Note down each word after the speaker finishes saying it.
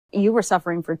You were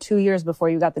suffering for 2 years before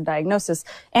you got the diagnosis,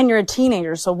 and you're a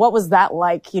teenager. So what was that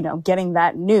like, you know, getting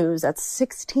that news at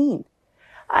 16?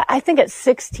 I think at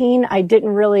 16, I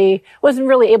wasn't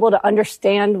really able to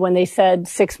understand when they said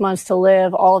 6 months to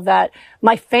live, all of that.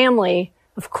 My family,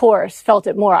 of course, felt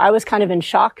it more. I was kind of in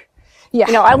shock. Yeah.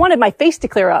 You know, I wanted my face to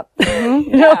clear up. You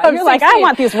know, you're like, I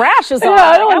want these rashes on. Yeah,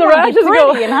 I don't want the rashes to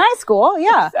go in high school.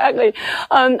 Yeah. Exactly.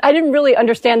 I didn't really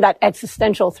understand that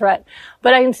existential threat.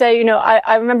 But I can say, you know,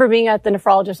 I remember being at the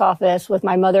nephrologist's office with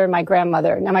my mother and my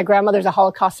grandmother. Now, my grandmother's a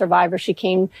Holocaust survivor. She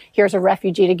came here as a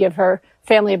refugee to give her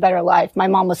family a better life. My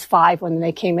mom was 5 when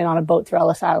they came in on a boat through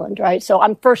Ellis Island, right? So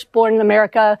I'm first born in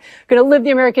America, going to live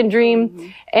the American dream. Mm-hmm.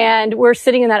 And we're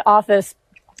sitting in that office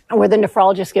where the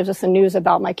nephrologist gives us the news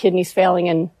about my kidneys failing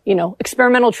and, you know,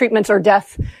 experimental treatments or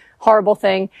death, horrible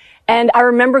thing. And I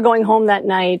remember going home that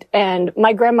night, and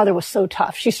my grandmother was so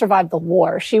tough. She survived the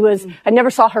war. I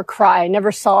never saw her cry. I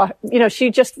never saw, you know,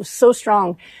 she just was so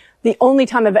strong. The only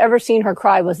time I've ever seen her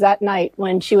cry was that night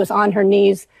when she was on her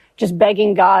knees, just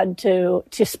begging God to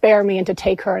spare me and to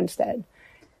take her instead.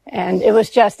 And it was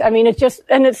just, I mean,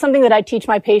 and it's something that I teach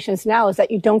my patients now, is that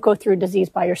you don't go through disease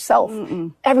by yourself.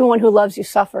 Mm-mm. Everyone who loves you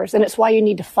suffers. And it's why you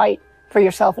need to fight for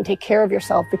yourself and take care of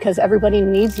yourself, because everybody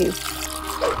needs you.